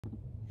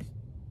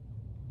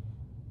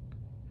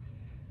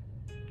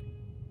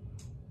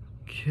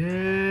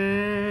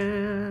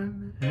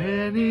Can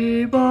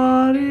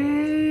anybody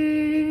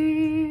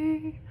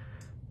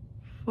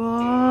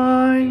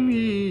find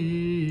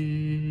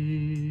me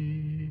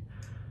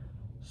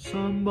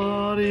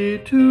somebody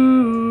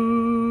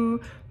to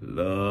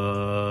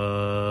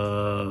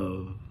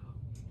love?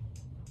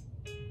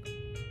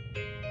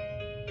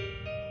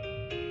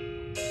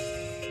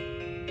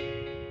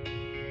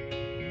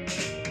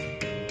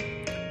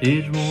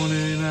 Each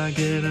morning I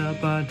get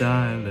up, I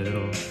die a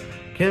little.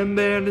 Can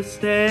barely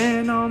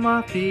stand on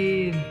my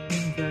feet.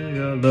 Take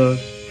a look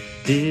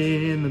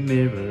in the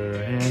mirror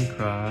and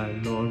cry,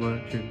 Lord,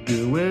 what you're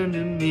doing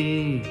to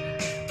me.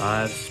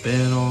 I've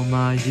spent all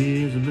my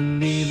years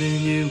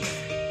believing you,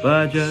 but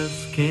I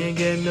just can't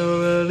get no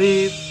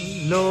relief.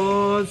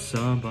 Lord,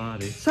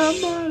 somebody,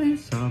 somebody,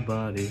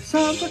 somebody,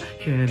 somebody.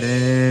 Can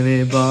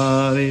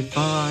anybody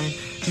find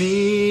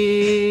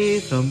me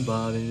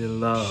somebody to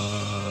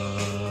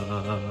love?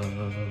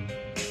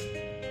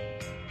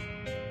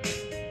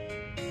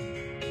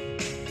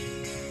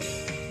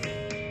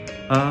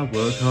 I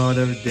work hard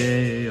every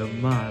day of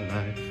my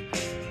life.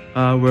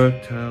 I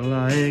work till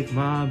I ache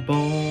my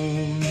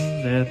bones.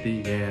 At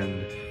the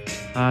end,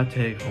 I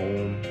take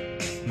home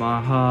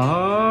my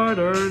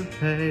hard-earned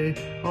pay.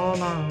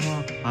 All I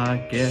want, I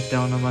get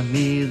down on my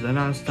knees and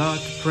I start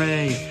to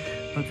pray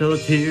until the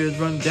tears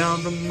run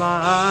down from my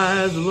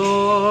eyes.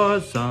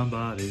 Lord,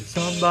 somebody,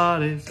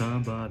 somebody,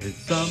 somebody,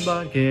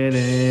 somebody. Can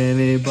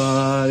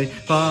anybody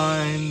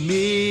find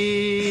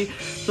me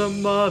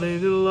somebody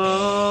to love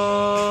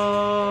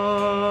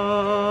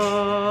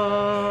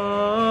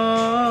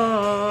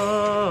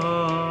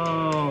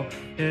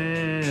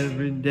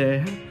every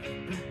day?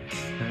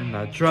 And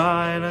I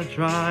try and I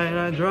try and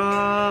I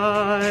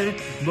try,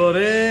 but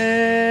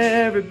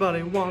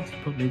everybody wants to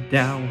put me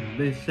down.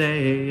 They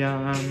say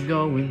I'm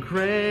going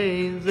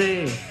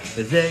crazy.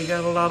 They say I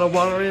got a lot of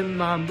water in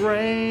my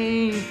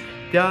brain.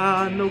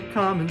 Got no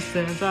common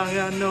sense, I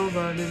got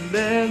nobody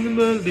there to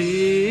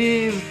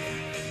believe.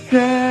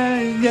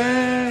 Yeah,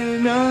 yeah,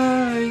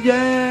 no,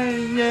 yeah,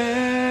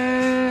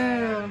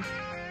 yeah.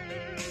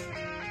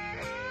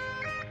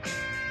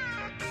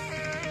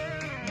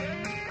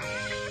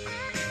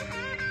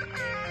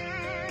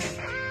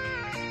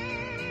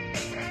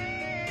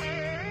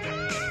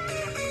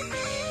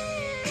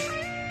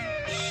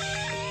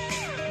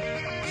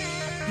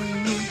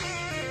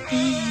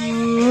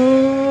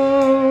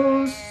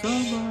 Oh,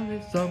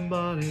 somebody,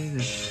 somebody,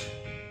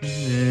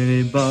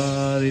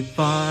 anybody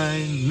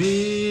find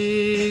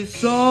me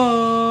somebody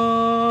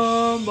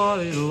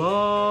to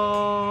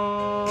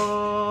love?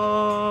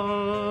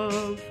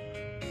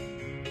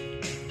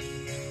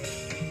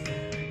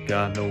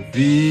 Got no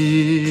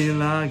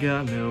feel, I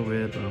got no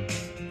rhythm.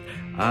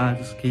 I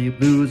just keep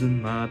losing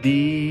my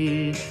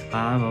beat.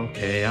 I'm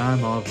okay,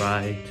 I'm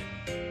alright.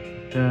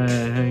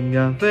 Ain't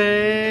got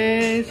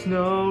face,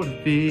 no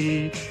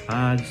defeat.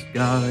 I just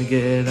gotta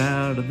get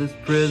out of this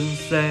prison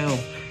cell.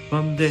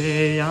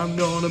 Someday I'm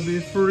gonna be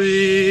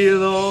free,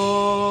 Lord.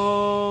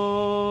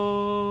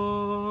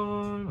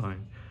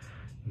 Find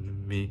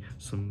me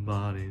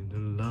somebody to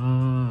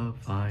love.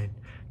 Find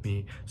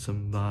me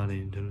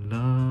somebody to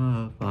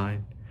love.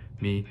 Find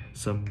me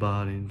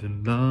somebody to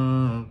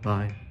love.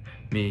 Find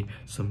me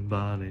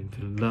somebody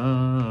to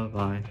love.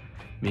 Find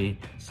me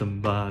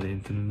somebody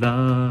to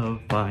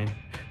love. Find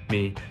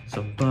me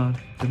somebody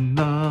to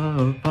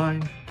love.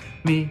 Find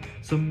me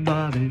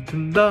somebody to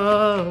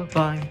love.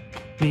 Find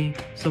me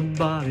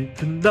somebody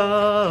to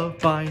love.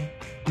 Find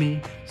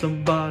me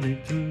somebody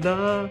to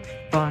love.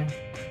 Find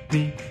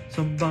me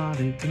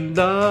somebody to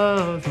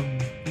love.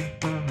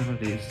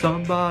 Somebody,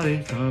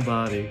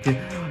 somebody,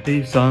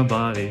 somebody,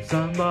 somebody,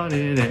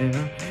 somebody there.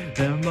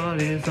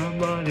 Somebody,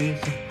 somebody,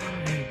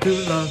 to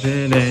love.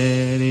 And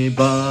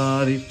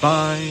anybody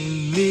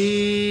find me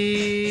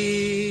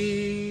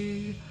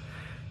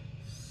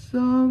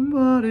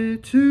somebody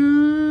to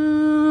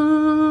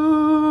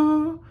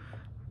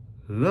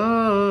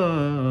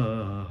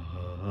love.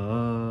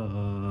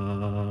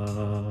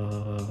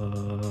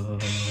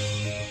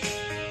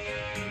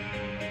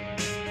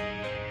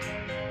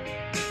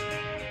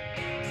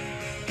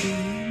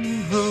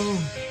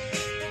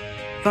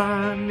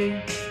 Find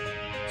me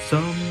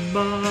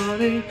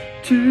somebody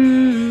to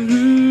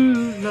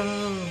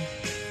love.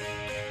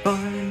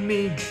 Find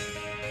me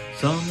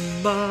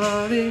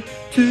somebody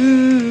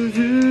to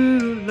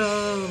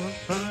love.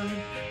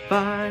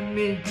 Find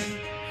me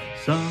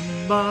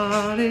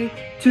somebody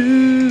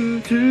to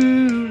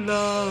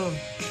love.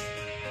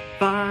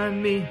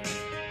 Find me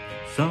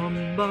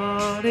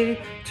somebody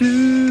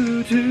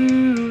to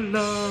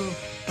love.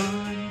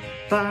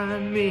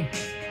 Find me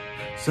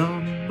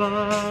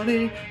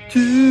somebody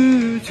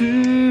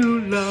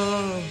to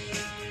love.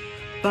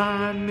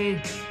 Find me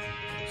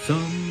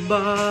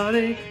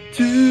somebody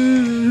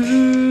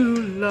to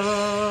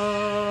love.